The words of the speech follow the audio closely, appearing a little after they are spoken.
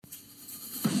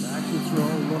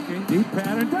looking. Deep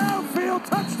pattern. Downfield.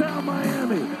 Touchdown,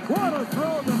 Miami. What a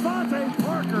throw. Devontae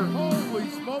Parker. Holy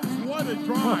smokes, what a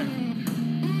drive.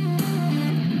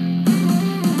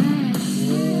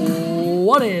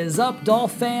 What is up,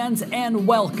 Dolph fans, and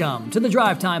welcome to the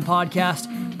Drive Time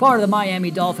Podcast, part of the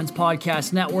Miami Dolphins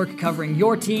Podcast Network, covering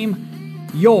your team,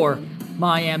 your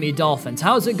Miami Dolphins.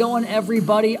 How's it going,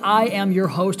 everybody? I am your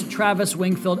host, Travis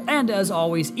Wingfield, and as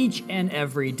always, each and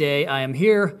every day, I am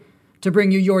here to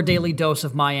bring you your daily dose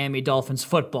of Miami Dolphins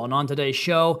football. And on today's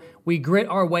show, we grit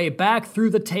our way back through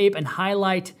the tape and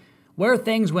highlight where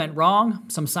things went wrong,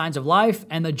 some signs of life,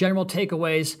 and the general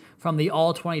takeaways from the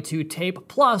All-22 tape.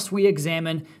 Plus, we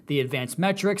examine the advanced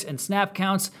metrics and snap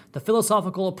counts, the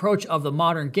philosophical approach of the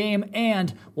modern game,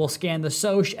 and we'll scan the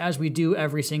SOCH as we do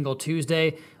every single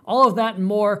Tuesday. All of that and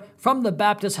more from the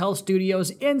Baptist Health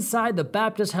Studios inside the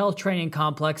Baptist Health Training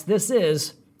Complex. This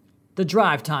is the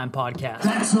Drive Time Podcast.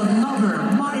 That's another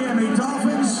Miami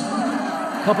Dolphins.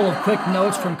 Couple of quick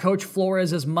notes from Coach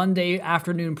Flores' Monday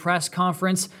afternoon press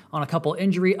conference on a couple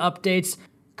injury updates.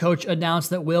 Coach announced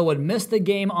that Will would miss the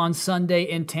game on Sunday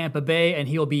in Tampa Bay, and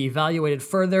he will be evaluated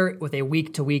further with a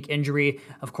week-to-week injury.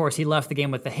 Of course, he left the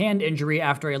game with the hand injury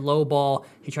after a low ball.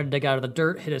 He tried to dig out of the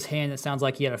dirt, hit his hand. It sounds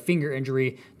like he had a finger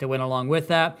injury that went along with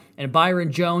that. And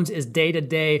Byron Jones is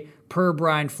day-to-day per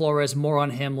Brian Flores. More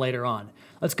on him later on.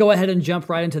 Let's go ahead and jump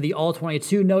right into the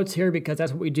All-22 notes here, because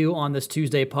that's what we do on this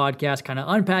Tuesday podcast, kind of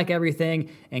unpack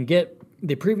everything and get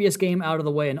the previous game out of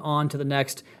the way and on to the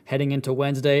next, heading into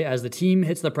Wednesday as the team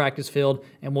hits the practice field,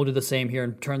 and we'll do the same here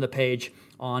and turn the page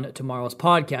on tomorrow's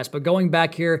podcast. But going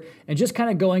back here and just kind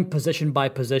of going position by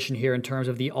position here in terms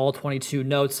of the All-22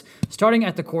 notes, starting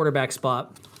at the quarterback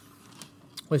spot.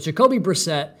 With Jacoby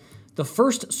Brissett, the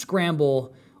first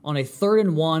scramble on a 3rd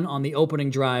and 1 on the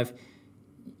opening drive,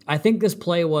 I think this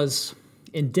play was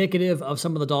indicative of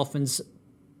some of the Dolphins'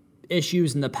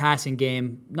 issues in the passing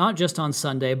game, not just on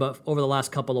Sunday, but over the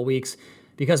last couple of weeks,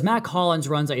 because Mack Hollins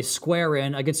runs a square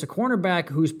in against a cornerback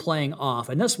who's playing off.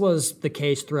 And this was the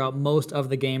case throughout most of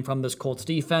the game from this Colts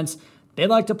defense. They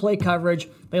like to play coverage,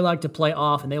 they like to play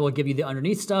off, and they will give you the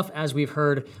underneath stuff, as we've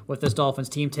heard with this Dolphins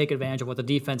team, take advantage of what the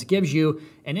defense gives you.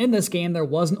 And in this game, there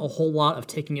wasn't a whole lot of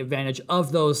taking advantage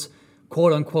of those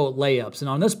quote-unquote layups. And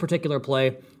on this particular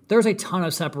play, there's a ton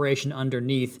of separation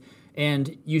underneath,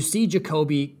 and you see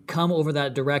Jacoby come over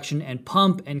that direction and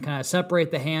pump and kind of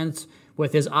separate the hands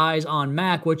with his eyes on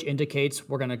Mack, which indicates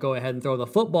we're going to go ahead and throw the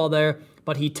football there,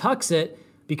 but he tucks it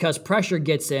because pressure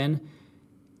gets in,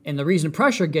 and the reason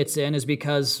pressure gets in is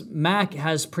because Mack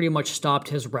has pretty much stopped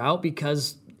his route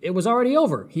because it was already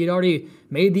over. He had already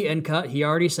made the in cut, he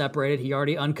already separated, he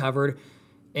already uncovered,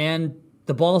 and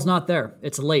the ball's not there.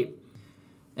 It's late.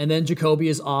 And then Jacoby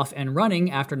is off and running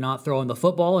after not throwing the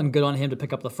football, and good on him to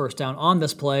pick up the first down on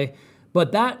this play.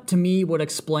 But that, to me, would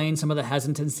explain some of the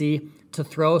hesitancy to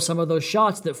throw some of those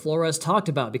shots that Flores talked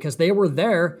about, because they were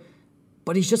there,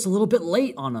 but he's just a little bit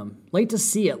late on them. Late to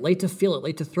see it, late to feel it,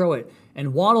 late to throw it.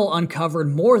 And Waddle uncovered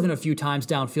more than a few times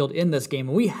downfield in this game,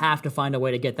 and we have to find a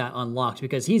way to get that unlocked,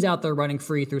 because he's out there running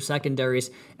free through secondaries,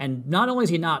 and not only is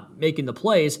he not making the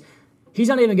plays, he's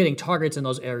not even getting targets in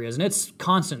those areas, and it's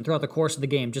constant throughout the course of the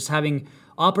game, just having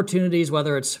opportunities,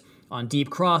 whether it's on deep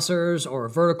crossers or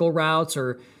vertical routes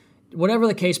or whatever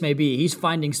the case may be. He's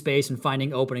finding space and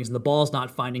finding openings, and the ball's not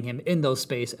finding him in those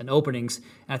space and openings.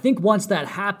 And I think once that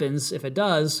happens, if it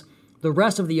does, the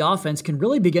rest of the offense can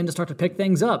really begin to start to pick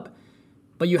things up.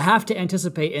 But you have to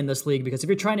anticipate in this league, because if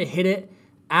you're trying to hit it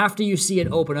after you see it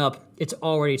open up, it's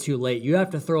already too late. You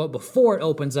have to throw it before it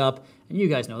opens up, and you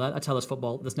guys know that. That's how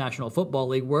this National Football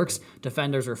League works.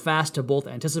 Defenders are fast to both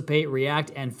anticipate,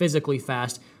 react, and physically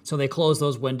fast, so they close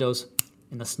those windows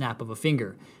in the snap of a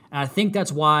finger. And I think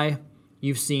that's why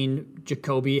you've seen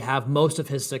Jacoby have most of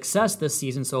his success this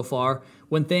season so far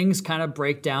when things kind of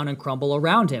break down and crumble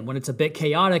around him, when it's a bit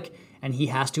chaotic and he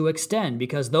has to extend,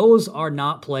 because those are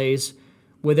not plays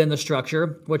within the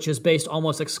structure, which is based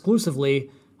almost exclusively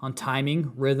on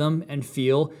timing, rhythm, and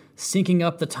feel, syncing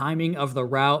up the timing of the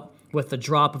route with the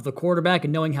drop of the quarterback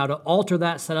and knowing how to alter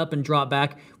that setup and drop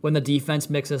back when the defense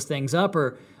mixes things up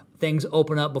or things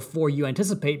open up before you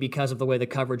anticipate because of the way the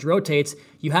coverage rotates.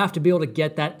 You have to be able to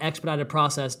get that expedited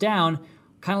process down,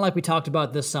 kind of like we talked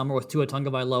about this summer with Tua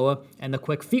Tagovailoa and the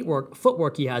quick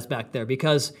footwork he has back there,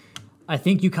 because I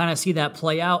think you kind of see that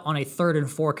play out on a 3rd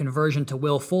and 4 conversion to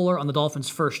Will Fuller on the Dolphins'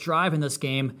 first drive in this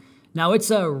game. Now,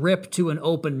 it's a rip to an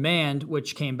open man,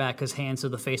 which came back his hands to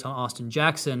the face on Austin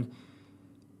Jackson.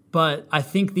 But I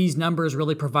think these numbers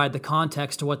really provide the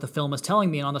context to what the film is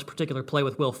telling me. And on this particular play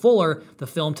with Will Fuller, the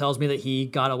film tells me that he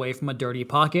got away from a dirty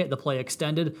pocket. The play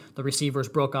extended. The receivers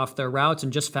broke off their routes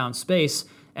and just found space.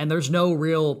 And there's no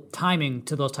real timing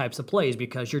to those types of plays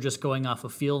because you're just going off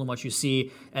of field and what you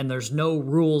see, and there's no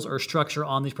rules or structure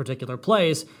on these particular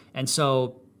plays. And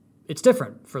so it's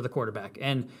different for the quarterback.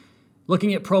 And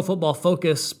looking at Pro Football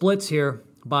Focus splits here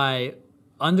by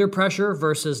under pressure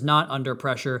versus not under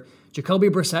pressure, Jacoby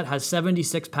Brissett has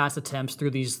 76 pass attempts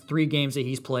through these 3 games that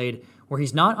he's played where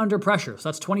he's not under pressure. So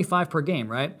that's 25 per game,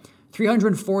 right?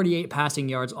 348 passing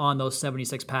yards on those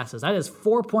 76 passes. That is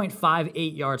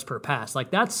 4.58 yards per pass.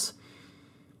 Like that's,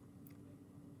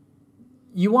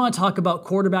 you want to talk about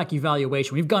quarterback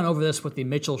evaluation. We've gone over this with the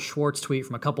Mitchell Schwartz tweet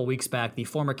from a couple weeks back, the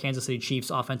former Kansas City Chiefs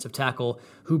offensive tackle,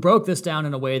 who broke this down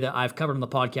in a way that I've covered on the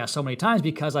podcast so many times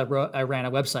because I ran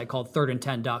a website called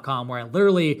thirdand10.com where I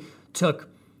literally took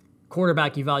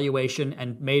quarterback evaluation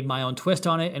and made my own twist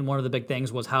on it. And one of the big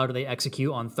things was how do they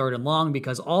execute on 3rd and long,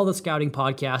 because all the scouting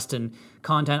podcast and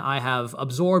content I have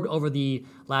absorbed over the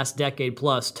last decade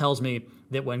plus tells me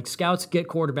that when scouts get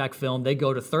quarterback film, they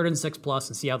go to 3rd and 6 plus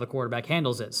and see how the quarterback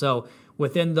handles it. So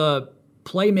within the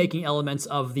playmaking elements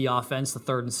of the offense, the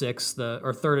 3rd and 6,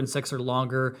 or 3rd and 6 or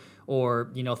longer,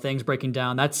 or things breaking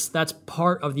down, that's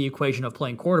part of the equation of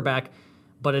playing quarterback.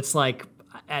 But it's like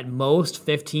at most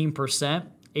 15%.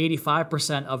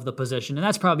 85% of the position, and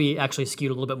that's probably actually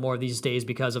skewed a little bit more these days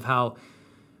because of how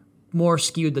more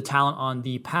skewed the talent on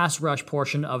the pass rush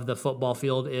portion of the football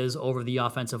field is over the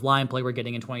offensive line play we're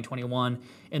getting in 2021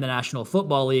 in the National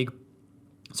Football League.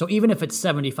 So even if it's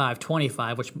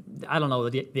 75-25, which I don't know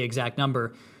the exact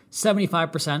number,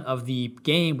 75% of the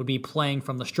game would be playing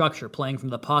from the structure, playing from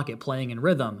the pocket, playing in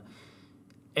rhythm.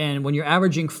 And when you're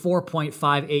averaging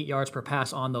 4.58 yards per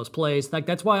pass on those plays, like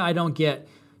that's why I don't get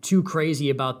too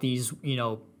crazy about these,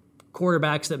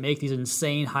 quarterbacks that make these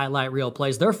insane highlight reel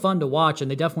plays. They're fun to watch and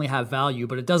they definitely have value,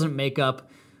 but it doesn't make up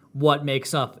what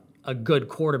makes up a good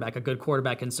quarterback. A good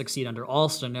quarterback can succeed under all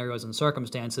scenarios and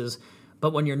circumstances.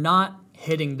 But when you're not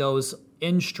hitting those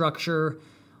in structure,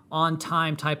 on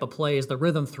time type of plays, the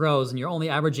rhythm throws, and you're only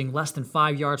averaging less than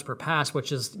 5 yards per pass,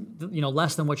 which is,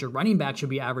 less than what your running back should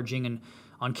be averaging and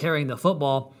on carrying the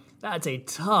football, that's a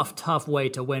tough way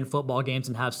to win football games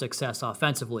and have success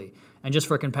offensively. And just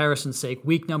for comparison's sake,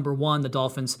 week number 1, the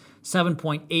Dolphins,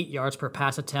 7.8 yards per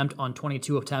pass attempt on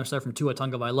 22 attempts there from Tua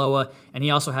Tagovailoa, and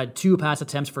he also had 2 pass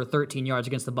attempts for 13 yards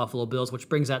against the Buffalo Bills, which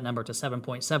brings that number to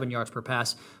 7.7 yards per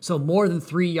pass. So more than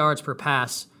 3 yards per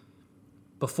pass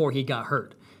before he got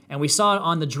hurt. And we saw it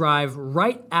on the drive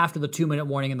right after the 2-minute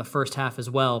warning in the first half as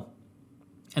well.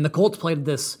 And the Colts played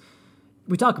this.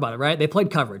 We talk about it, right? They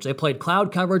played coverage. They played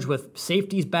cloud coverage with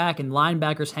safeties back and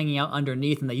linebackers hanging out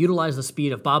underneath, and they utilized the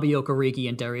speed of Bobby Okereke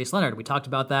and Darius Leonard. We talked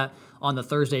about that on the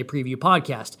Thursday preview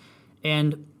podcast.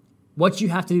 And what you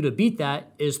have to do to beat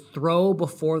that is throw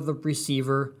before the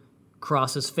receiver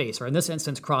crosses face, or in this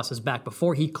instance, crosses back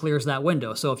before he clears that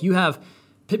window. So if you have,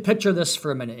 picture this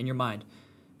for a minute in your mind.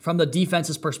 From the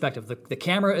defense's perspective, the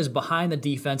camera is behind the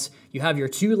defense. You have your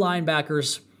 2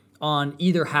 linebackers on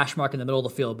either hash mark in the middle of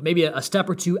the field, but maybe a step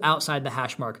or 2 outside the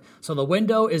hash mark. So the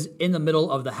window is in the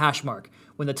middle of the hash mark.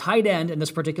 When the tight end in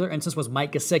this particular instance was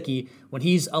Mike Gesicki, when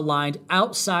he's aligned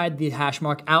outside the hash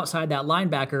mark, outside that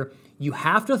linebacker, you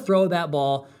have to throw that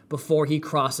ball before he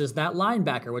crosses that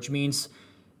linebacker, which means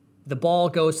the ball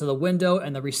goes to the window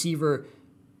and the receiver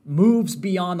moves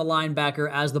beyond the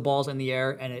linebacker as the ball's in the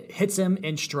air and it hits him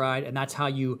in stride, and that's how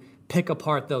you pick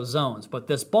apart those zones. But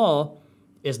this ball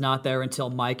is not there until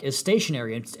Mike is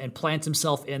stationary and plants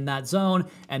himself in that zone,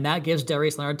 and that gives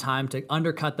Darius Leonard time to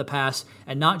undercut the pass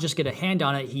and not just get a hand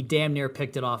on it, he damn near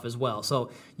picked it off as well.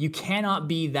 So you cannot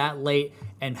be that late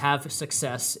and have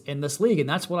success in this league, and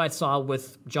that's what I saw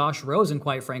with Josh Rosen,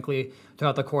 quite frankly,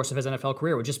 throughout the course of his NFL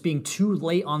career, with just being too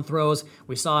late on throws.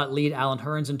 We saw it lead Allen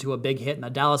Hurns into a big hit in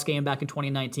the Dallas game back in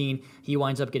 2019. He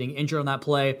winds up getting injured on that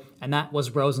play, and that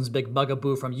was Rosen's big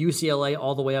bugaboo from UCLA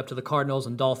all the way up to the Cardinals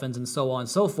and Dolphins and so on and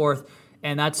so forth.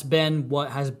 And that's been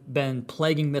what has been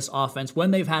plaguing this offense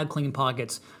when they've had clean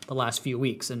pockets the last few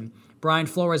weeks. And Brian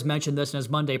Flores mentioned this in his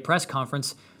Monday press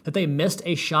conference, that they missed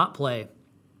a shot play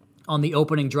on the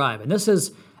opening drive. And this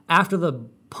is after the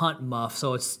punt muff,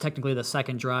 so it's technically the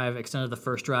second drive, extended the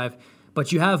first drive.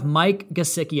 But you have Mike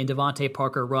Gesicki and Devontae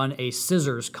Parker run a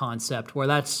scissors concept, where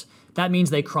that means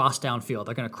they cross downfield.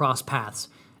 They're going to cross paths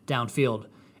downfield.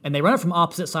 And they run it from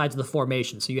opposite sides of the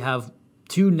formation. So you have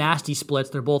 2 nasty splits.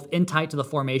 They're both in tight to the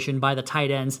formation by the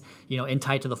tight ends, in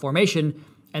tight to the formation.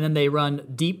 And then they run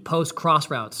deep post cross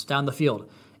routes down the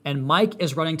field. And Mike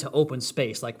is running to open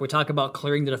space. Like we talk about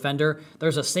clearing the defender,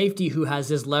 there's a safety who has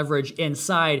his leverage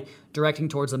inside directing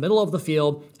towards the middle of the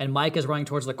field, and Mike is running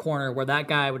towards the corner where that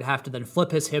guy would have to then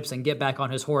flip his hips and get back on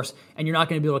his horse, and you're not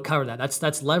going to be able to cover that.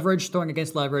 That's leverage throwing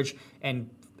against leverage, and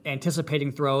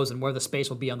anticipating throws and where the space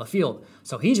will be on the field.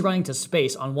 So he's running to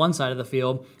space on one side of the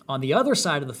field. On the other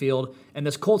side of the field, and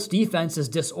this Colts defense is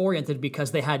disoriented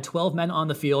because they had 12 men on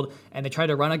the field and they tried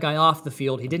to run a guy off the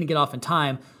field. He didn't get off in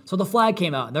time. So the flag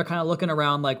came out and they're kind of looking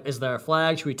around like, is there a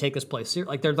flag? Should we take this play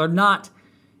seriously? Like they're not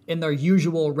in their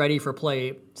usual ready for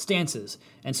play stances.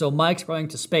 And so Mike's running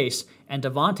to space and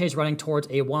Devontae's running towards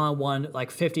a one-on-one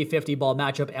like 50-50 ball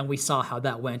matchup. And we saw how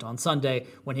that went on Sunday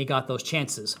when he got those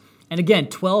chances. And again,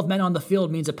 12 men on the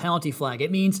field means a penalty flag.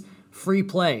 It means free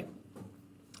play.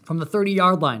 From the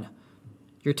 30-yard line,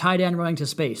 your tight end running to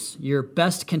space, your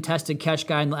best contested catch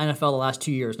guy in the NFL the last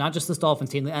 2 years, not just this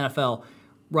Dolphins team, the NFL,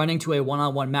 running to a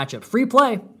one-on-one matchup. Free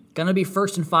play, going to be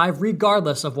 1st and 5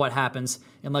 regardless of what happens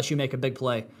unless you make a big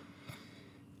play.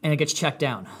 And it gets checked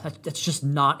down. That's just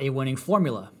not a winning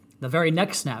formula. The very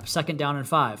next snap, 2nd down and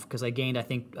 5, because they gained, I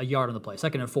think, a yard on the play,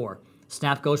 2nd and 4.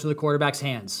 Snap goes to the quarterback's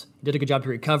hands. He did a good job to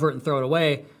recover it and throw it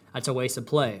away. That's a wasted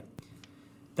play.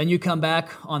 Then you come back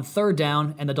on 3rd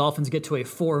down, and the Dolphins get to a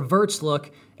 4 verts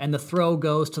look, and the throw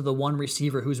goes to the one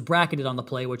receiver who's bracketed on the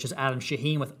play, which is Adam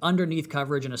Shaheen, with underneath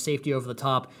coverage and a safety over the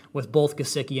top with both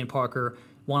Gesicki and Parker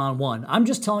one-on-one. I'm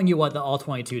just telling you what the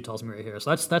All-22 tells me right here.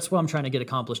 So that's what I'm trying to get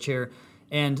accomplished here.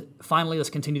 And finally, let's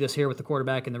continue this here with the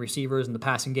quarterback and the receivers and the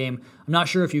passing game. I'm not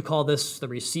sure if you call this the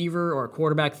receiver or a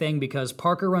quarterback thing because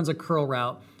Parker runs a curl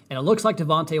route, and it looks like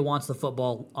Devontae wants the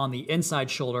football on the inside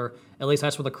shoulder. At least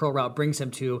that's where the curl route brings him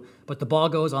to. But the ball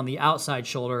goes on the outside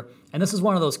shoulder. And this is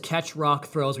one of those catch rock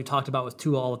throws we talked about with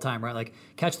Tua all the time, right? Like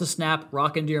catch the snap,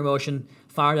 rock into your motion,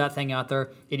 fire that thing out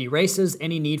there. It erases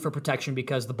any need for protection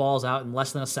because the ball's out in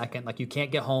less than a second. Like you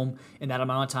can't get home in that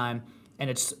amount of time. And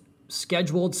it's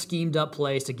scheduled, schemed up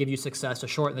plays to give you success, to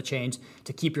shorten the change,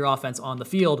 to keep your offense on the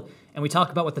field. And we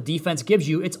talk about what the defense gives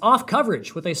you. It's off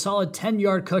coverage with a solid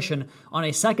 10-yard cushion on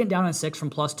a 2nd down and 6 from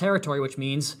plus territory, which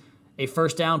means a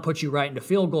 1st down puts you right into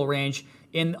field goal range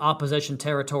in opposition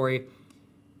territory.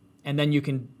 And then you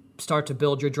can start to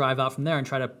build your drive out from there and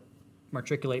try to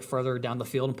matriculate further down the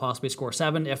field and possibly score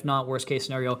 7. If not, worst case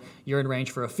scenario, you're in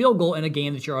range for a field goal in a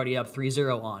game that you're already up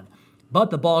 3-0 on. But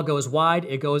the ball goes wide,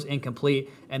 it goes incomplete,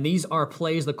 and these are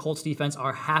plays the Colts defense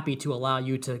are happy to allow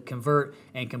you to convert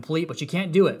and complete, but you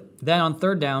can't do it. Then on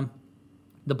 3rd down,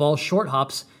 the ball short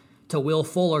hops to Will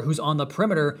Fuller, who's on the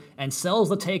perimeter, and sells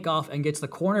the takeoff and gets the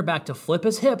cornerback to flip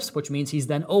his hips, which means he's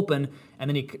then open, and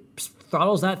then he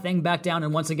throttles that thing back down.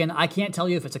 And once again, I can't tell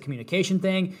you if it's a communication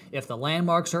thing, if the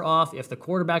landmarks are off, if the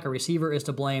quarterback or receiver is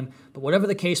to blame, but whatever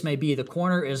the case may be, the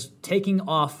corner is taking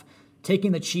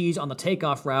the cheese on the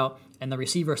takeoff route, and the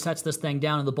receiver sets this thing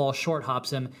down and the ball short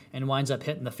hops him and winds up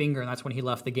hitting the finger, and that's when he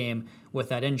left the game with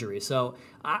that injury. So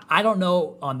I don't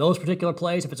know on those particular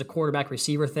plays if it's a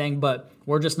quarterback-receiver thing, but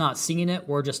we're just not seeing it.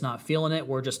 We're just not feeling it.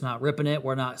 We're just not ripping it.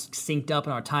 We're not synced up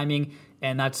in our timing,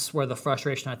 and that's where the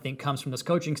frustration, I think, comes from this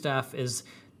coaching staff is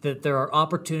that there are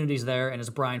opportunities there, and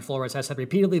as Brian Flores has said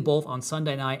repeatedly both on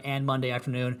Sunday night and Monday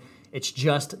afternoon, it's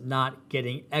just not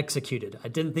getting executed. I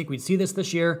didn't think we'd see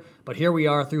this year, but here we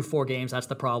are through 4 games. That's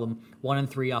the problem.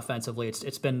 1-3 offensively.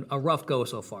 It's been a rough go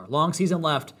so far. Long season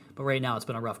left, but right now it's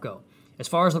been a rough go. As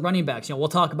far as the running backs, we'll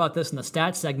talk about this in the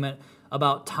stats segment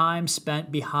about time spent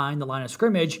behind the line of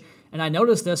scrimmage, and I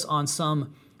noticed this on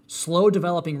some slow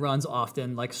developing runs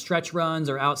often, like stretch runs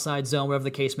or outside zone, whatever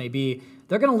the case may be.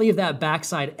 They're going to leave that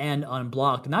backside end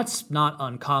unblocked, and that's not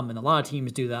uncommon. A lot of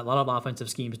teams do that. A lot of offensive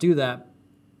schemes do that.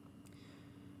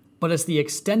 But it's the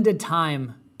extended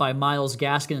time by Myles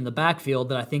Gaskin in the backfield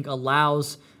that I think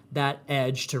allows that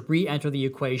edge to re-enter the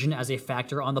equation as a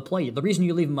factor on the play. The reason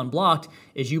you leave him unblocked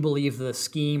is you believe the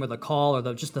scheme or the call or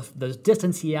the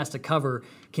distance he has to cover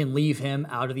can leave him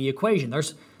out of the equation.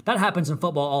 That happens in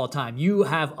football all the time. You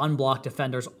have unblocked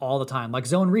defenders all the time. Like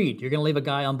zone read, you're going to leave a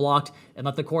guy unblocked and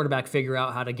let the quarterback figure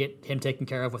out how to get him taken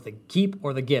care of with the keep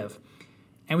or the give.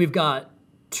 And we've got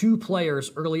 2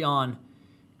 players early on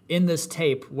in this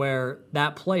tape where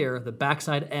that player, the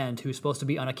backside end, who's supposed to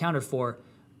be unaccounted for,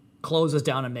 closes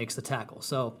down and makes the tackle.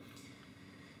 So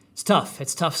it's tough.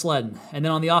 It's tough sledding. And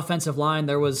then on the offensive line,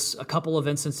 there was a couple of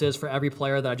instances for every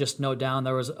player that I just note down.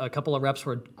 There was a couple of reps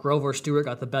where Grover Stewart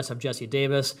got the best of Jesse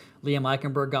Davis. Liam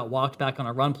Eichenberg got walked back on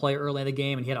a run play early in the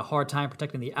game, and he had a hard time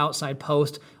protecting the outside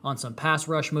post on some pass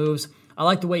rush moves. I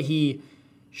like the way he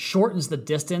shortens the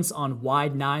distance on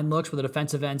wide 9 looks where the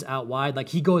defensive end's out wide. Like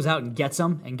he goes out and gets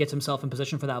them and gets himself in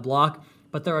position for that block.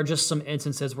 But there are just some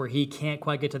instances where he can't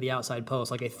quite get to the outside post.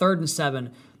 Like a 3rd and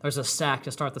 7, there's a sack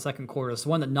to start the second quarter. It's the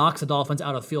one that knocks the Dolphins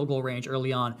out of field goal range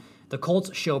early on. The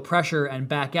Colts show pressure and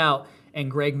back out, and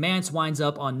Greg Mance winds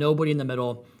up on nobody in the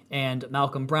middle and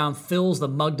Malcolm Brown fills the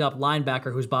mugged-up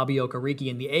linebacker who's Bobby Okereke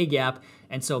in the A-gap,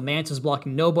 and so Mance is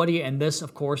blocking nobody, and this,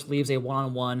 of course, leaves a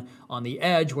one-on-one on the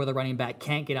edge where the running back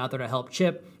can't get out there to help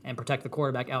chip and protect the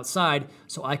quarterback outside,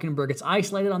 so Eichenberg gets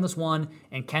isolated on this one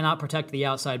and cannot protect the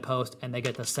outside post, and they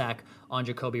get the sack on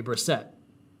Jacoby Brissett.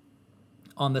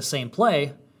 On the same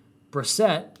play,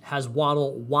 Brissett has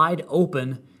Waddle wide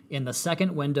open in the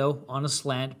second window on a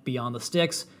slant beyond the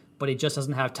sticks, but he just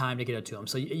doesn't have time to get it to him.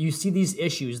 So you see these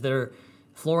issues that are,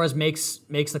 Flores makes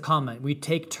the comment, we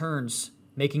take turns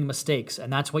making mistakes,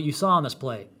 and that's what you saw on this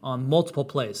play, on multiple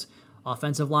plays.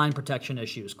 Offensive line protection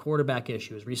issues, quarterback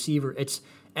issues, receiver, it's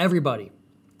everybody.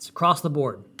 It's across the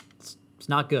board. It's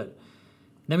not good.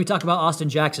 Then we talk about Austin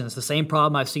Jackson. It's the same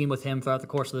problem I've seen with him throughout the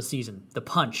course of the season. The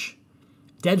punch.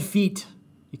 Dead feet.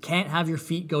 You can't have your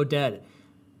feet go dead.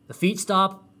 The feet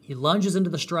stop, he lunges into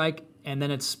the strike, and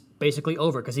then it's basically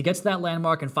over because he gets that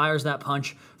landmark and fires that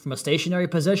punch from a stationary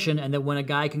position, and then when a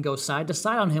guy can go side to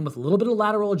side on him with a little bit of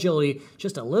lateral agility,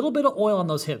 just a little bit of oil on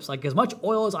those hips, like as much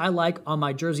oil as I like on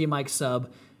my Jersey Mike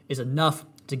sub is enough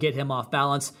to get him off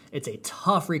balance. It's a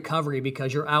tough recovery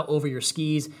because you're out over your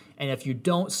skis, and if you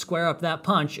don't square up that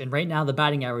punch, and right now the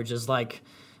batting average is like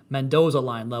Mendoza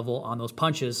line level on those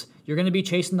punches, you're going to be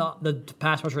chasing the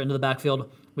pass rusher into the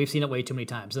backfield. We've seen it way too many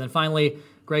times. And then finally,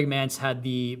 Greg Mance had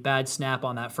the bad snap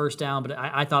on that first down, but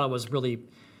I thought it was really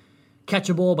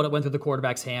catchable, but it went through the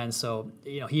quarterback's hands. So,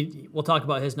 we'll talk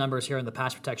about his numbers here in the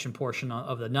pass protection portion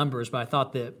of the numbers, but I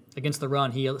thought that against the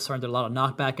run, he surrendered a lot of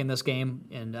knockback in this game,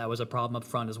 and that was a problem up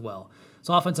front as well.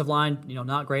 So offensive line,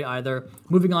 not great either.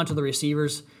 Moving on to the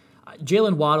receivers,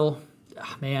 Jalen Waddle,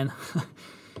 man,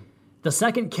 the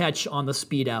second catch on the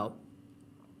speed out,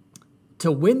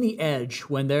 to win the edge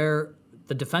when the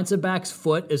defensive back's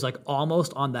foot is like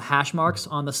almost on the hash marks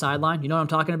on the sideline. You know what I'm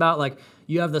talking about? Like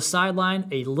you have the sideline,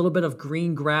 a little bit of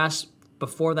green grass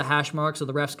before the hash mark so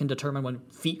the refs can determine when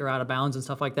feet are out of bounds and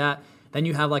stuff like that. Then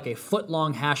you have like a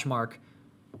foot-long hash mark.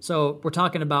 So we're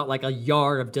talking about like a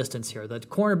yard of distance here. The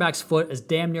cornerback's foot is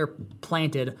damn near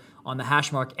planted on the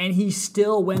hash mark, and he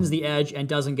still wins the edge and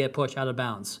doesn't get pushed out of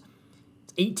bounds.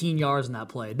 18 yards in that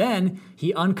play. Then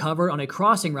he uncovered on a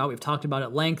crossing route. We've talked about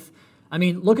at length. I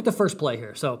mean, look at the first play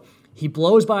here. So he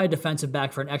blows by a defensive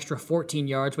back for an extra 14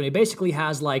 yards when he basically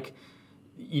has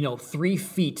 3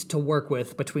 feet to work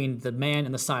with between the man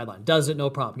and the sideline. Does it, no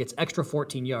problem. Gets extra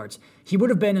 14 yards. He would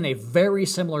have been in a very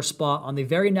similar spot on the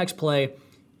very next play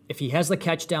if he has the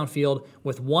catch downfield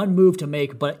with one move to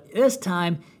make, but this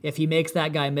time, if he makes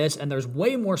that guy miss and there's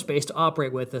way more space to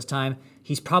operate with this time,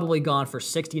 he's probably gone for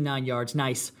 69 yards,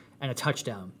 nice, and a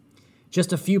touchdown.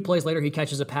 Just a few plays later, he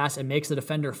catches a pass and makes the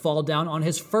defender fall down on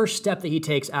his first step that he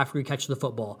takes after he catches the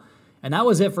football. And that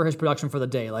was it for his production for the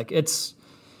day. It's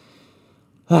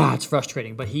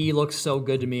frustrating, but he looks so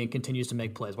good to me and continues to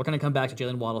make plays. We're going to come back to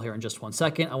Jalen Waddle here in just 1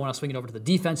 second. I want to swing it over to the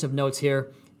defensive notes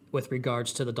here with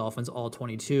regards to the Dolphins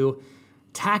All-22.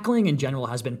 Tackling in general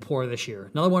has been poor this year.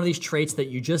 Another one of these traits that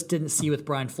you just didn't see with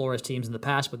Brian Flores teams in the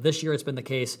past, but this year it's been the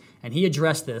case, and he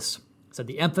addressed this. Said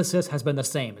the emphasis has been the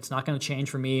same. It's not going to change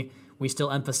for me. We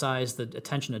still emphasize the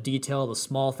attention to detail, the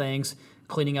small things,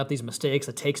 cleaning up these mistakes,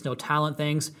 the takes no talent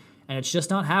things, and it's just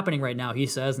not happening right now, he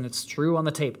says, and it's true on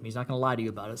the tape. He's not going to lie to you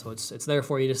about it, so it's there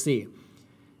for you to see.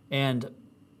 And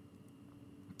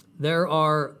there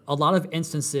are a lot of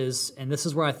instances, and this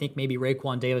is where I think maybe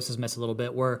Raekwon Davis has missed a little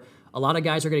bit, where a lot of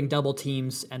guys are getting double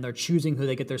teams and they're choosing who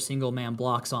they get their single man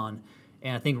blocks on.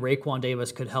 And I think Raekwon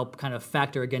Davis could help kind of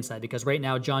factor against that because right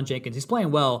now John Jenkins, he's playing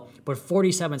well, but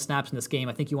 47 snaps in this game,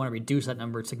 I think you want to reduce that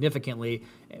number significantly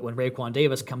when Raekwon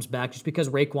Davis comes back just because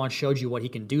Raekwon showed you what he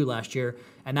can do last year,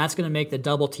 and that's going to make the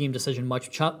double team decision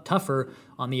much tougher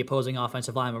on the opposing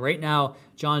offensive line. But right now,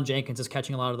 John Jenkins is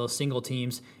catching a lot of those single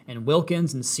teams, and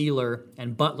Wilkins and Sealer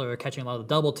and Butler are catching a lot of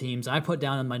the double teams. And I put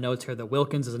down in my notes here that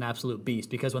Wilkins is an absolute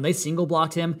beast because when they single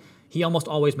blocked him, he almost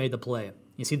always made the play.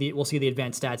 We'll see the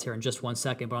advanced stats here in just 1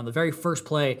 second, but on the very first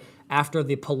play, after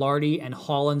the Pilardi and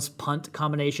Hollins punt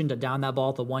combination to down that ball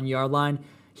at the 1 yard line,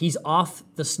 he's off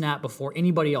the snap before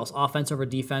anybody else, offensive or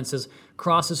defenses,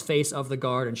 crosses face of the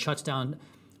guard and shuts down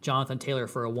Jonathan Taylor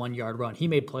for a 1 yard run. He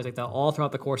made plays like that all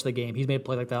throughout the course of the game. He's made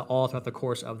plays like that all throughout the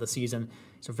course of the season.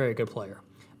 He's a very good player.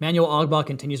 Manuel Ogbah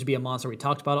continues to be a monster. We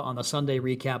talked about it on the Sunday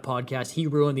Recap podcast. He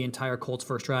ruined the entire Colts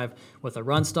first drive with a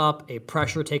run stop, a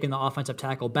pressure taking the offensive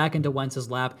tackle back into Wentz's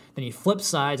lap. Then he flips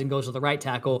sides and goes to the right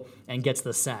tackle and gets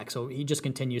the sack. So he just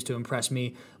continues to impress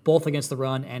me, both against the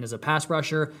run and as a pass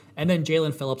rusher. And then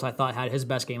Jalen Phillips, I thought, had his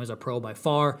best game as a pro by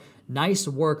far. Nice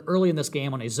work early in this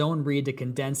game on a zone read to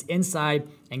condense inside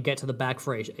and get to the back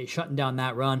for a shutting down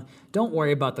that run. Don't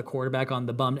worry about the quarterback on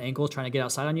the bummed ankles trying to get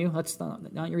outside on you. That's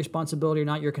not your responsibility or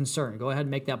not your concern. Go ahead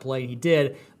and make that play, and he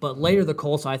did. But later the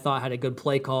Colts, I thought, had a good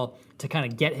play call to kind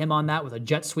of get him on that with a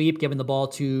jet sweep, giving the ball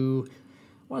to, I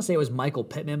want to say it was Michael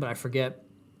Pittman, but I forget.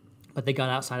 But they got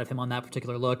outside of him on that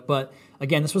particular look. But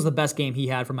again, this was the best game he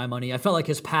had for my money. I felt like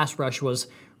his pass rush was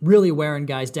really wearing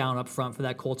guys down up front for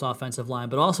that Colts offensive line,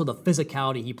 but also the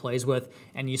physicality he plays with.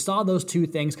 And you saw those two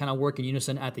things kind of work in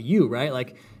unison at the U, right?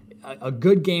 Like a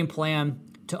good game plan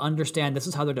to understand this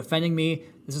is how they're defending me.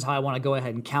 This is how I want to go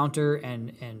ahead and counter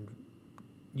and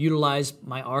utilize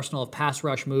my arsenal of pass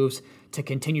rush moves to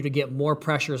continue to get more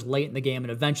pressures late in the game.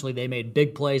 And eventually they made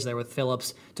big plays there with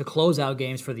Phillips to close out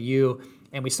games for the U.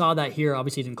 And we saw that here.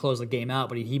 Obviously, he didn't close the game out,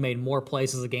 but he made more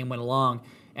plays as the game went along.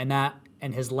 And that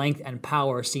and his length and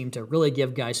power seemed to really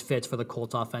give guys fits for the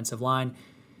Colts offensive line.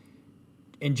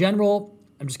 In general,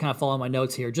 I'm just kind of following my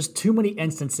notes here. Just too many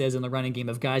instances in the running game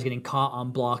of guys getting caught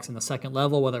on blocks in the second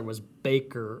level, whether it was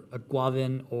Baker,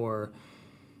 Aguavin, or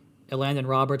Elandon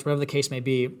Roberts, whatever the case may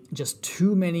be. Just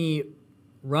too many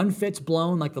run fits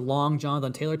blown, like the long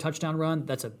Jonathan Taylor touchdown run.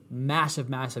 That's a massive,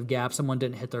 massive gap. Someone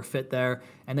didn't hit their fit there.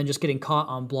 And then just getting caught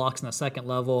on blocks in the second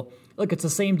level. Look, it's the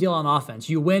same deal on offense.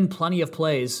 You win plenty of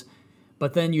plays,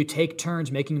 but then you take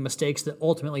turns making mistakes that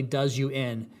ultimately does you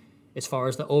in as far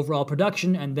as the overall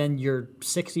production, and then your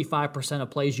 65% of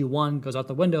plays you won goes out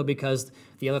the window because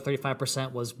the other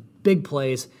 35% was big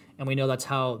plays, and we know that's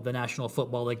how the National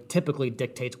Football League typically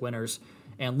dictates winners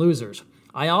and losers.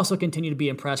 I also continue to be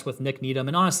impressed with Nick Needham,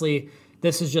 and honestly,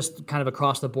 this is just kind of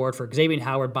across the board for Xavier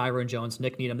Howard, Byron Jones,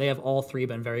 Nick Needham. They have all three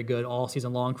been very good all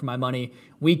season long for my money,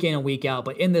 week in and week out.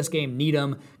 But in this game,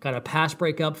 Needham got a pass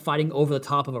breakup, fighting over the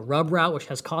top of a rub route, which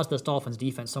has caused this Dolphins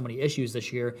defense so many issues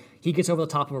this year. He gets over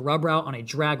the top of a rub route on a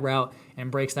drag route and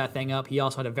breaks that thing up. He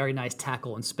also had a very nice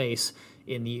tackle in space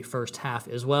in the first half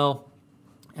as well.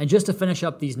 And just to finish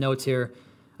up these notes here,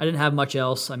 I didn't have much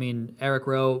else. I mean, Eric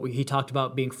Rowe, he talked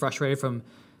about being frustrated from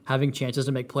having chances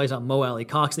to make plays on Mo Alley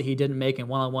Cox that he didn't make in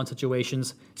one-on-one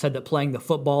situations. Said that playing the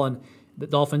football, and the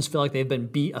Dolphins feel like they've been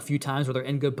beat a few times where they're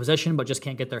in good position but just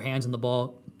can't get their hands on the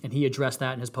ball. And he addressed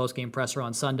that in his post-game presser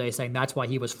on Sunday, saying that's why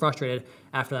he was frustrated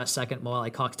after that second Mo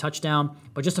Alley Cox touchdown.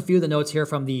 But just a few of the notes here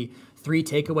from the 3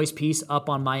 takeaways piece up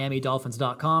on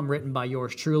MiamiDolphins.com, written by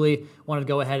yours truly. Wanted to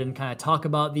go ahead and kind of talk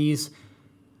about these.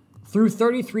 Through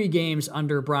 33 games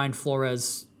under Brian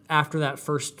Flores, after that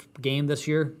first game this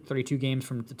year, 32 games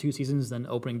from the 2 seasons, then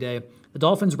opening day, the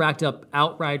Dolphins racked up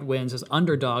outright wins as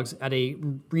underdogs at a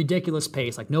ridiculous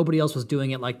pace. Like nobody else was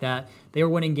doing it like that. They were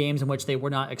winning games in which they were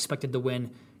not expected to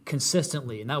win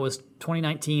consistently, and that was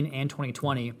 2019 and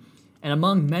 2020. And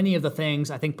among many of the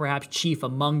things, I think perhaps chief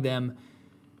among them,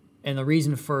 and the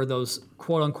reason for those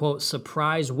quote-unquote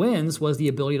surprise wins was the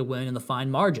ability to win in the fine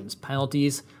margins,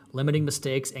 penalties, limiting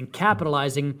mistakes, and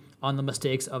capitalizing on the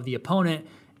mistakes of the opponent.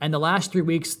 And the last 3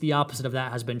 weeks, the opposite of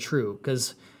that has been true,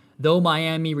 because though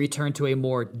Miami returned to a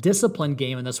more disciplined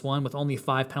game in this one with only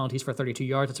 5 penalties for 32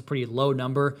 yards, it's a pretty low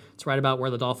number. It's right about where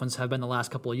the Dolphins have been the last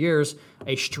couple of years.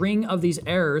 A string of these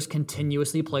errors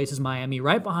continuously places Miami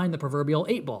right behind the proverbial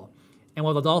 8 ball. And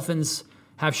while the Dolphins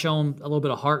have shown a little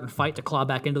bit of heart and fight to claw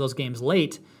back into those games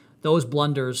late, those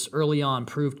blunders early on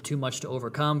proved too much to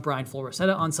overcome. Brian Flores said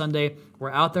it on Sunday. We're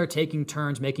out there taking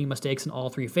turns, making mistakes in all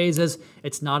 3 phases.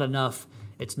 It's not enough.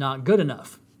 It's not good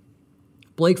enough.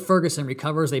 Blake Ferguson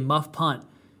recovers a muff punt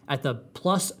at the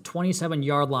plus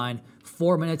 27-yard line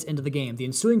 4 minutes into the game. The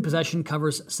ensuing possession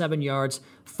covers 7 yards,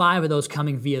 5 of those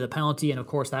coming via the penalty, and of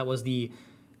course that was the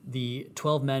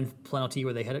 12-men penalty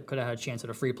where they could have had a chance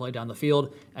at a free play down the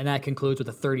field, and that concludes with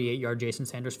a 38-yard Jason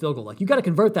Sanders field goal. Like, you got to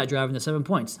convert that drive into 7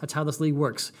 points. That's how this league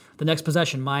works. The next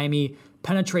possession, Miami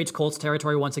penetrates Colts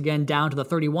territory once again down to the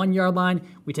 31-yard line.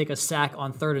 We take a sack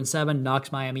on 3rd and 7,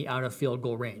 knocks Miami out of field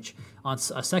goal range. On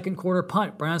a second quarter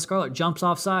punt, Brandon Scarlett jumps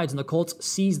off sides, and the Colts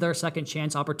seize their second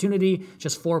chance opportunity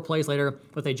just 4 plays later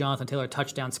with a Jonathan Taylor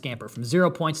touchdown scamper from 0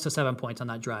 points to 7 points on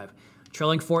that drive.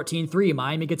 Trailing 14-3,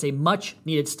 Miami gets a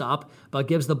much-needed stop, but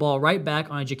gives the ball right back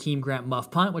on a Jakeem Grant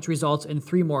muff punt, which results in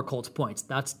 3 more Colts points.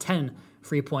 That's 10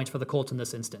 free points for the Colts in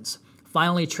this instance.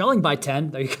 Finally, trailing by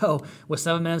 10, there you go, with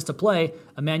 7 minutes to play,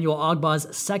 Emmanuel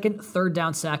Ogbah's second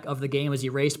third-down sack of the game is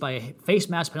erased by a face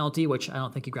mask penalty, which I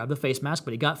don't think he grabbed the face mask,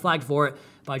 but he got flagged for it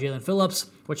by Jalen Phillips,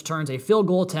 which turns a field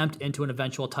goal attempt into an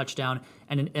eventual touchdown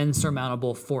and an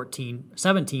insurmountable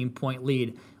 17-point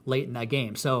lead late in that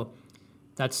game. So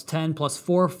that's 10 plus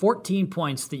 4, 14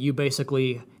 points that you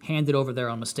basically handed over there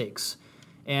on mistakes.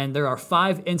 And there are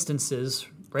 5 instances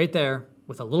right there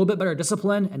with a little bit better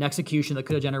discipline and execution that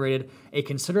could have generated a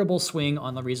considerable swing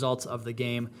on the results of the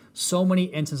game. So many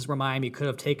instances where Miami could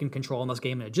have taken control in this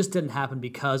game, and it just didn't happen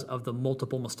because of the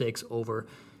multiple mistakes over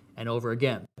and over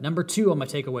again. Number 2 on my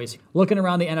takeaways, looking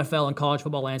around the NFL and college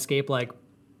football landscape, like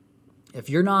if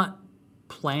you're not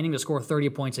planning to score 30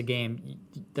 points a game,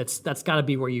 that's got to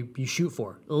be where you shoot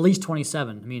for, at least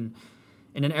 27. I mean,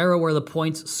 in an era where the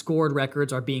points scored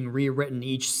records are being rewritten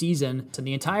each season, and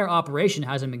the entire operation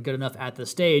hasn't been good enough at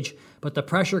this stage, but the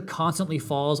pressure constantly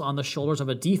falls on the shoulders of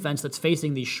a defense that's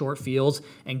facing these short fields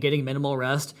and getting minimal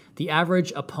rest. The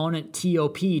average opponent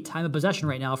TOP, time of possession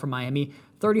right now for Miami,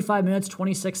 35 minutes,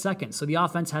 26 seconds. So the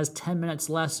offense has 10 minutes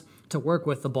less to work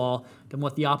with the ball than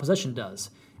what the opposition does.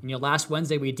 And last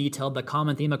Wednesday we detailed the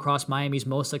common theme across Miami's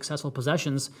most successful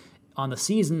possessions on the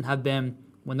season have been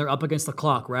when they're up against the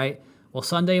clock, right? Well,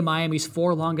 Sunday, Miami's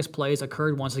 4 longest plays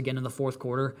occurred once again in the fourth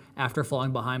quarter after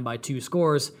falling behind by 2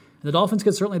 scores. And the Dolphins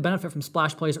could certainly benefit from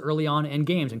splash plays early on in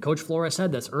games, and Coach Flores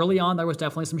said this. Early on, there was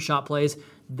definitely some shot plays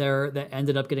there that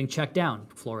ended up getting checked down,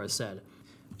 Flores said.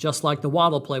 Just like the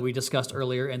Waddle play we discussed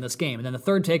earlier in this game. And then the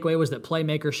third takeaway was that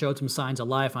playmakers showed some signs of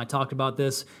life, and I talked about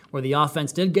this, where the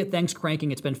offense did get things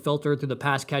cranking. It's been filtered through the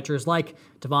pass catchers like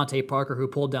Devontae Parker, who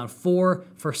pulled down 4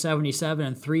 for 77,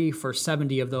 and 3 for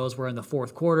 70 of those were in the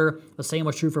fourth quarter. The same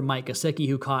was true for Mike Gesicki,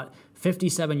 who caught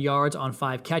 57 yards on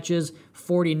 5 catches,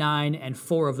 49, and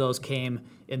 4 of those came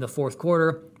in the fourth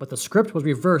quarter. But the script was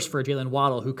reversed for Jalen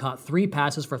Waddle, who caught 3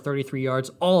 passes for 33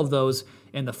 yards, all of those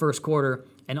in the first quarter.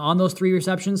 And on those 3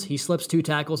 receptions, he slips 2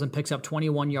 tackles and picks up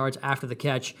 21 yards after the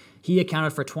catch. He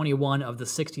accounted for 21 of the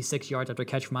 66 yards after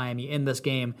catch for Miami in this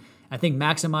game. I think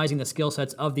maximizing the skill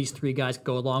sets of these 3 guys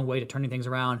go a long way to turning things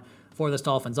around for this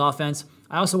Dolphins offense.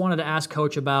 I also wanted to ask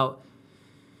Coach about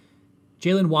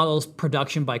Jalen Waddle's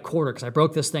production by quarter, because I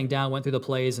broke this thing down, went through the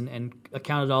plays, and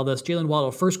accounted all this. Jalen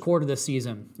Waddle, first quarter this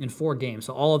season in 4 games.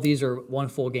 So all of these are one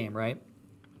full game, right?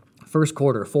 First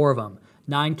quarter, 4 of them.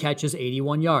 9 catches,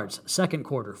 81 yards. Second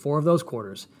quarter, 4 of those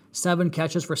quarters. 7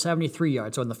 catches for 73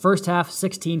 yards. So in the first half,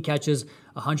 16 catches,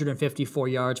 154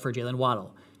 yards for Jalen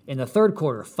Waddle. In the third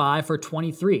quarter, 5 for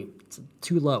 23. It's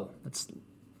too low. It's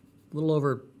a little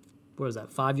over,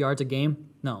 5 yards a game?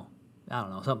 No, I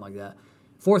don't know, something like that.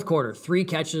 Fourth quarter, 3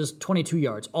 catches, 22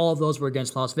 yards. All of those were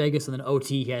against Las Vegas, and then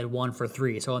OT, he had 1 for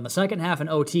 3. So in the second half in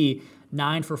OT,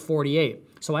 9 for 48.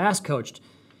 So I asked Coach,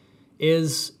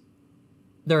 is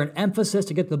there an emphasis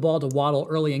to get the ball to Waddle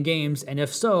early in games? And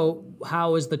if so,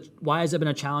 why has it been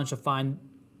a challenge to find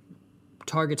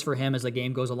targets for him as the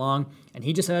game goes along? And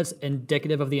he just said it's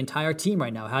indicative of the entire team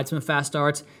right now. Had some fast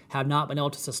starts, have not been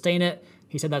able to sustain it.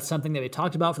 He said that's something that we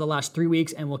talked about for the last 3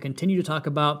 weeks, and we'll continue to talk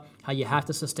about how you have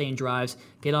to sustain drives,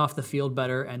 get off the field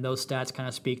better, and those stats kind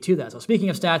of speak to that. So speaking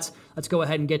of stats, let's go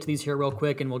ahead and get to these here real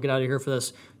quick, and we'll get out of here for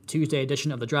this Tuesday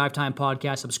edition of the Drive Time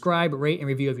Podcast. Subscribe, rate, and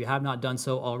review if you have not done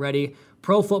so already.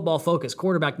 Pro Football Focus,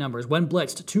 quarterback numbers. When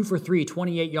blitzed, 2 for 3,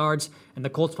 28 yards, and the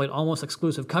Colts played almost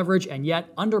exclusive coverage, and yet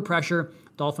under pressure,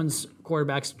 Dolphins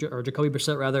quarterbacks, or Jacoby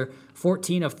Brissett rather,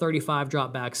 14 of 35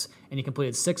 dropbacks, and he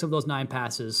completed 6 of those 9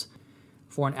 passes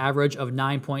for an average of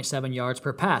 9.7 yards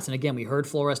per pass. And again, we heard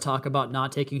Flores talk about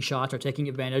not taking shots or taking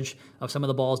advantage of some of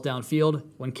the balls downfield.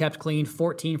 When kept clean,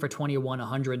 14 for 21,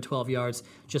 112 yards,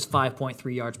 just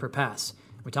 5.3 yards per pass.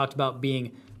 We talked about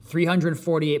being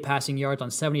 348 passing yards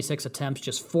on 76 attempts,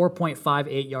 just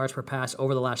 4.58 yards per pass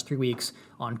over the last 3 weeks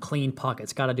on clean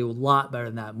pockets. Got to do a lot better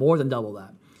than that, more than double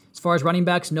that. As far as running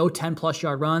backs, no 10-plus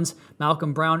yard runs.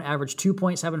 Malcolm Brown averaged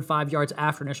 2.75 yards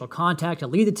after initial contact to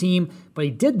lead the team, but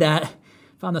he did that,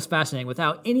 found this fascinating,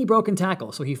 without any broken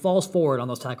tackle, so he falls forward on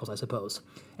those tackles, I suppose.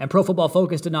 And Pro Football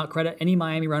Focus did not credit any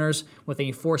Miami runners with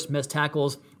any forced missed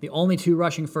tackles. The only 2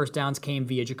 rushing first downs came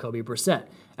via Jacoby Brissett.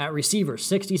 At receiver,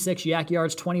 66 yak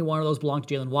yards, 21 of those belonged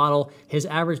to Jalen Waddle. His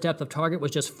average depth of target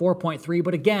was just 4.3,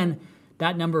 but again,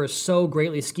 that number is so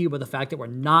greatly skewed by the fact that we're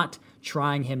not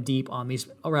trying him deep on these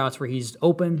routes where he's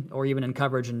open or even in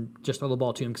coverage and just throw the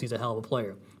ball to him because he's a hell of a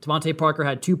player. Devontae Parker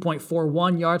had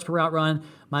 2.41 yards per route run.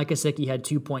 Mike Gesicki had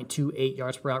 2.28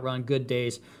 yards per route run. Good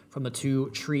days from the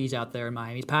 2 trees out there in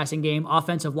Miami's passing game.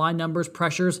 Offensive line numbers,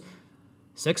 pressures,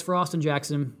 6 for Austin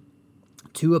Jackson,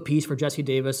 2 apiece for Jesse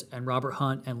Davis and Robert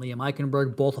Hunt and Liam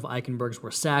Eichenberg. Both of Eichenberg's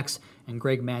were sacks, and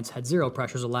Greg Mance had 0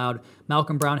 pressures allowed.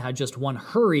 Malcolm Brown had just 1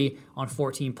 hurry on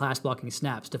 14 pass blocking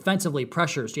snaps. Defensively,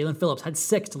 pressures. Jalen Phillips had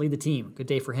 6 to lead the team. Good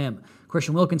day for him.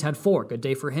 Christian Wilkins had 4. Good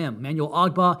day for him. Manuel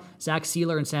Ogbah, Zach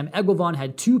Sealer, and Sam Eguavoen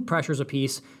had 2 pressures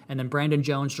apiece, and then Brandon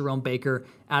Jones, Jerome Baker,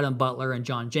 Adam Butler, and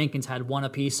John Jenkins had 1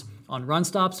 apiece. On run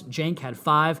stops, Jank had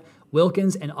 5.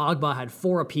 Wilkins and Ogba had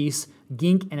 4 apiece.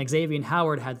 Gink and Xavier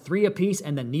Howard had 3 apiece,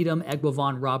 and then Needham,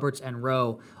 Eguavoen, Roberts, and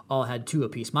Rowe all had 2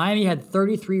 apiece. Miami had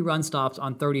 33 run stops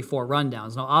on 34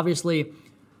 rundowns. Now, obviously,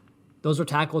 those are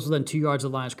tackles within 2 yards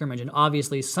of the line of scrimmage, and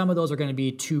obviously some of those are going to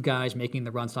be 2 guys making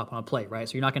the run stop on a play, right?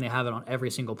 So you're not going to have it on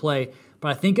every single play, but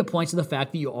I think it points to the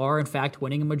fact that you are, in fact,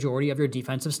 winning a majority of your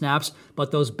defensive snaps,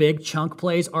 but those big chunk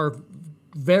plays are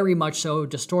very much so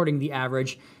distorting the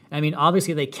average. I mean,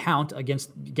 obviously they count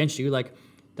against you, like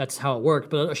that's how it worked,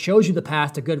 but it shows you the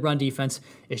path to good run defense.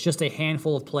 It's just a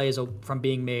handful of plays from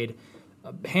being made,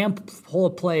 a handful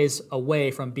of plays away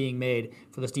from being made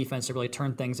for this defense to really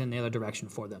turn things in the other direction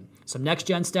for them. Some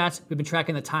next-gen stats, we've been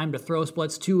tracking the time to throw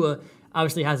splits. Tua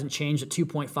obviously hasn't changed at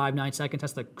 2.59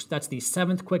 seconds. That's the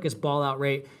 7th quickest ball out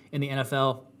rate in the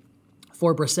NFL.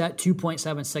 For Brissett,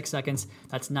 2.76 seconds.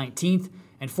 That's 19th.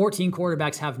 And 14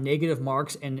 quarterbacks have negative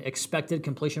marks in expected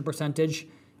completion percentage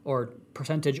or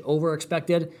percentage over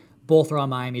expected. Both are on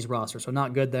Miami's roster, so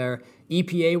not good there.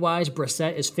 EPA-wise,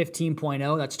 Brissett is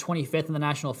 15.0. That's 25th in the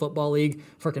National Football League.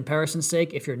 For comparison's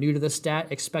sake, if you're new to this stat,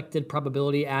 expected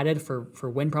probability added for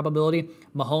win probability,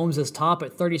 Mahomes is top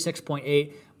at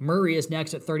 36.8. Murray is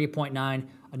next at 30.9.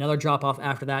 Another drop-off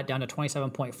after that down to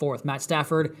 27.4 with Matt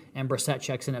Stafford, and Brissett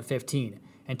checks in at 15.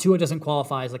 And Tua doesn't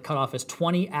qualify as the cutoff is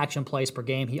 20 action plays per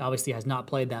game. He obviously has not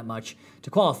played that much to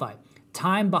qualify.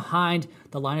 Time behind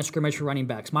the line of scrimmage for running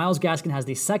backs. Myles Gaskin has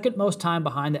the 2nd most time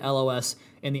behind the LOS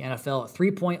in the NFL at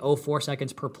 3.04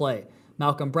 seconds per play.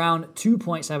 Malcolm Brown,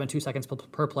 2.72 seconds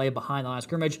per play behind the line of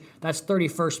scrimmage. That's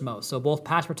 31st most. So both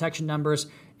pass protection numbers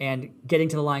and getting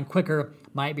to the line quicker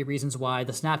might be reasons why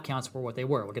the snap counts were what they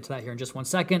were. We'll get to that here in just 1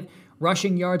 second.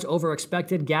 Rushing yards over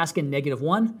expected, Gaskin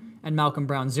 -1 and Malcolm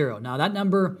Brown 0. Now that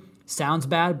number sounds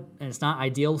bad, and it's not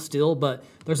ideal still, but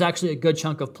there's actually a good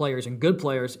chunk of players and good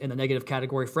players in the negative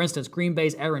category. For instance, Green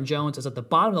Bay's Aaron Jones is at the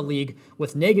bottom of the league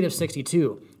with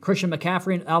 -62. Christian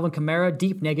McCaffrey and Alvin Kamara,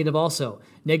 deep negative also.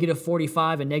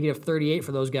 -45 and -38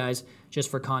 for those guys, just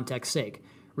for context sake.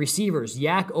 Receivers,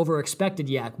 Yak over expected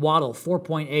Yak. Waddle,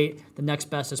 4.8. The next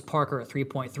best is Parker at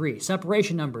 3.3.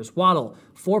 Separation numbers, Waddle,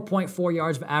 4.4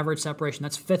 yards of average separation.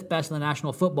 That's 5th best in the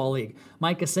National Football League.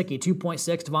 Mike Gesicki,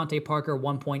 2.6. Devontae Parker,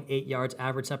 1.8 yards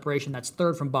average separation. That's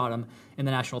 3rd from bottom in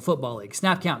the National Football League.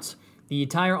 Snap counts. The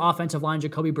entire offensive line,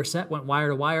 Jacoby Brissett, went wire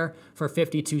to wire for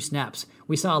 52 snaps.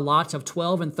 We saw lots of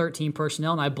 12 and 13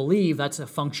 personnel, and I believe that's a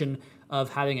function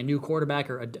of having a new quarterback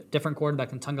or a different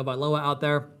quarterback than Tagovailoa out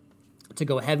there, to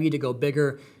go heavy, to go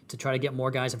bigger, to try to get more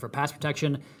guys in for pass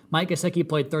protection. Mike Gesicki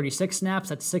played 36 snaps.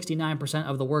 That's 69%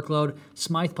 of the workload.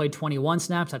 Smythe played 21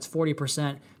 snaps. That's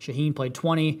 40%. Shaheen played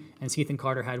 20, and Ethan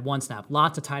Carter had 1 snap.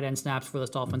 Lots of tight end snaps for this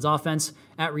Dolphins offense.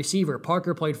 At receiver,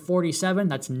 Parker played 47.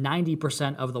 That's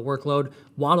 90% of the workload.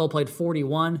 Waddle played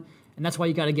 41. And that's why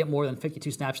you got to get more than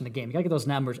 52 snaps in the game. You got to get those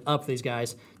numbers up for these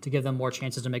guys to give them more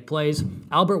chances to make plays.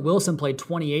 Albert Wilson played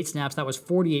 28 snaps. That was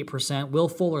 48%. Will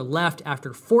Fuller left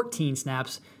after 14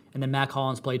 snaps. And then Mac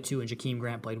Hollins played 2, and Jakeem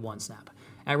Grant played 1 snap.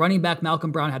 At running back,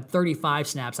 Malcolm Brown had 35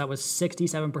 snaps. That was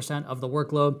 67% of the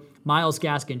workload. Myles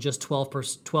Gaskin, just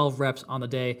 12 reps on the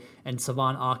day. And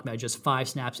Savon Ahmed, just 5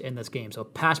 snaps in this game. So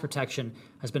pass protection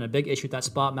has been a big issue at that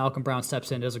spot. Malcolm Brown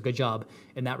steps in, does a good job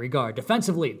in that regard.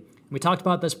 Defensively, we talked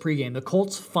about this pregame. The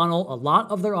Colts funnel a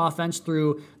lot of their offense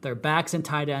through their backs and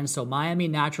tight ends, so Miami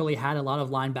naturally had a lot of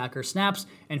linebacker snaps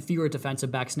and fewer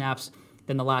defensive back snaps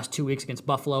than the last 2 weeks against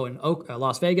Buffalo and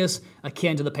Las Vegas,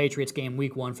 akin to the Patriots game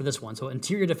week 1 for this one. So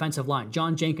interior defensive line,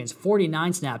 John Jenkins,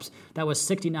 49 snaps. That was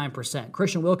 69%.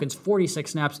 Christian Wilkins,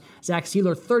 46 snaps. Zach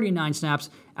Sealer, 39 snaps.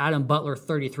 Adam Butler,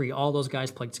 33. All those guys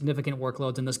played significant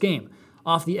workloads in this game.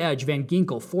 Off the edge, Van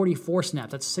Ginkel, 44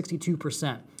 snaps. That's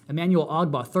 62%. Emmanuel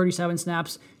Ogbah, 37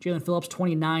 snaps. Jalen Phillips,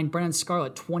 29. Brennan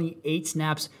Scarlett, 28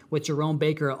 snaps, with Jerome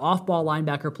Baker, off-ball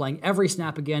linebacker, playing every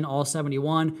snap again, all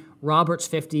 71. Roberts,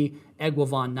 50.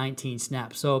 Eguavoen, 19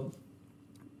 snaps. So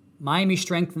Miami's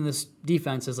strength in this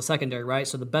defense is the secondary, right?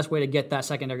 So the best way to get that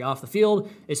secondary off the field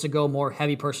is to go more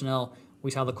heavy personnel.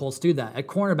 We saw the Colts do that. At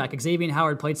cornerback, Xavier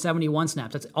Howard played 71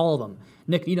 snaps. That's all of them.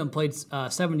 Nick Needham played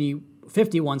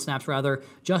 51 snaps rather.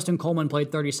 Justin Coleman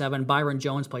played 37. Byron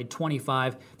Jones played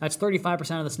 25. That's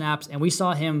 35% of the snaps. And we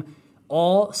saw him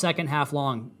all second half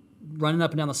long, running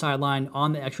up and down the sideline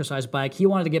on the exercise bike. He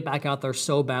wanted to get back out there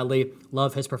so badly.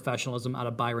 Love his professionalism out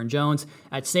of Byron Jones.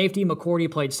 At safety, McCourty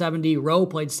played 70. Rowe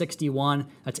played 61.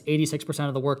 That's 86%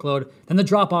 of the workload. Then the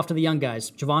drop off to the young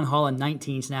guys. Javon Holland,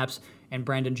 19 snaps. And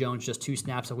Brandon Jones, just 2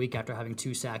 snaps a week after having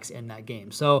 2 sacks in that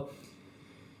game. So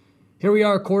here we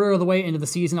are, a quarter of the way into the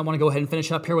season. I want to go ahead and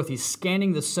finish up here with these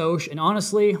scanning the Soch. And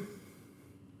honestly, I'm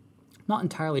not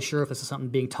entirely sure if this is something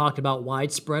being talked about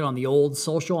widespread on the old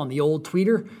social, on the old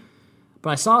tweeter. but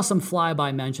I saw some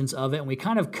flyby mentions of it, and we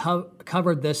kind of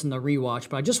covered this in the rewatch,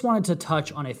 but I just wanted to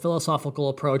touch on a philosophical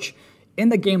approach in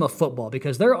the game of football,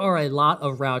 because there are a lot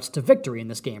of routes to victory in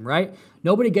this game, right?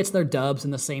 Nobody gets their dubs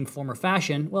in the same form or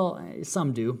fashion. Well,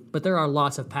 some do, but there are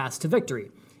lots of paths to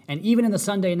victory. And even in the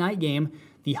Sunday night game,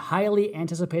 the highly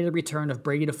anticipated return of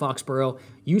Brady to Foxborough,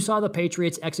 you saw the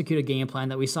Patriots execute a game plan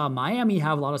that we saw Miami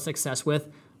have a lot of success with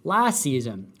last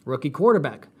season. Rookie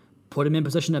quarterback. Put him in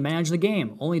position to manage the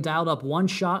game. Only dialed up one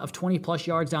shot of 20-plus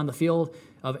yards down the field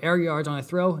of air yards on a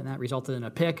throw, and that resulted in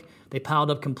a pick. They piled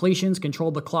up completions,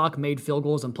 controlled the clock, made field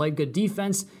goals, and played good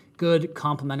defense, good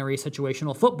complementary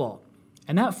situational football.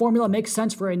 And that formula makes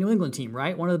sense for a New England team,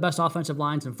 right? One of the best offensive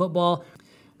lines in football.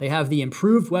 They have the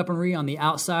improved weaponry on the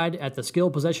outside at the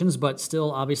skill positions, but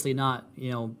still obviously not,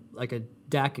 like a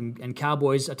Dak and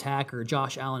Cowboys attack or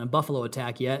Josh Allen and Buffalo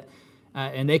attack yet.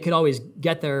 And they could always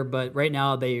get there, but right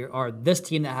now they are this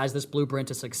team that has this blueprint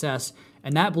to success.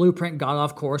 And that blueprint got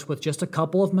off course with just a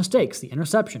couple of mistakes. The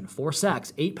interception, 4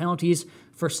 sacks, 8 penalties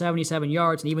for 77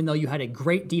 yards. And even though you had a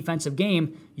great defensive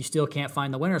game, you still can't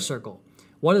find the winner's circle.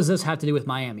 What does this have to do with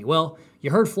Miami? Well,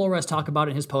 you heard Flores talk about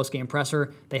it in his postgame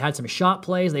presser. They had some shot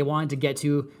plays they wanted to get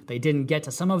to. They didn't get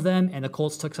to some of them, and the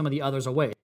Colts took some of the others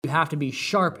away. You have to be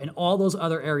sharp in all those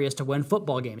other areas to win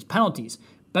football games. Penalties.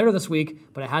 Better this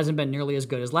week, but it hasn't been nearly as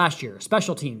good as last year.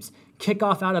 Special teams,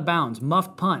 kickoff out of bounds,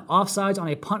 muffed punt, offsides on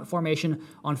a punt formation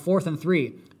on 4th and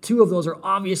 3. 2 of those are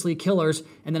obviously killers,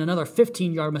 and then another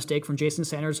 15-yard mistake from Jason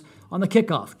Sanders on the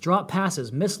kickoff. Drop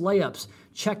passes, missed layups,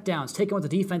 checkdowns, taking what the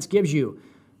defense gives you.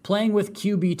 Playing with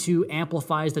QB2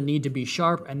 amplifies the need to be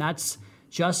sharp, and that's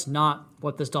just not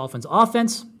what this Dolphins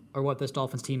offense or what this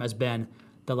Dolphins team has been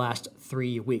the last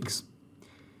 3 weeks.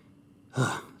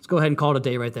 Let's go ahead and call it a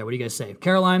day right there. What do you guys say?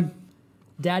 Caroline,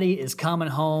 Daddy is coming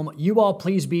home. You all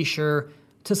please be sure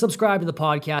to subscribe to the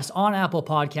podcast on Apple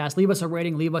Podcasts. Leave us a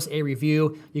rating, leave us a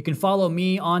review. You can follow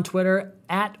me on Twitter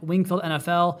at Wingfield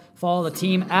NFL. Follow the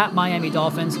team at Miami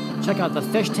Dolphins. Check out the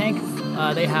Fish Tank.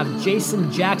 They have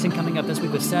Jason Jackson coming up this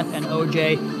week with Seth and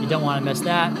OJ. You don't want to miss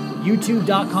that.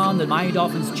 YouTube.com, the Miami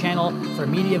Dolphins channel for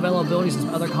media availabilities and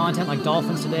some other content like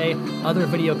Dolphins Today, other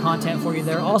video content for you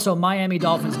there. Also,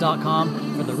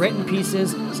 MiamiDolphins.com for the written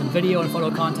pieces, some video and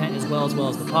photo content as well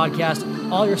as the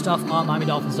podcast. All your stuff on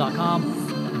MiamiDolphins.com.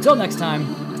 Until next time,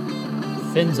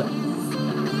 fins up.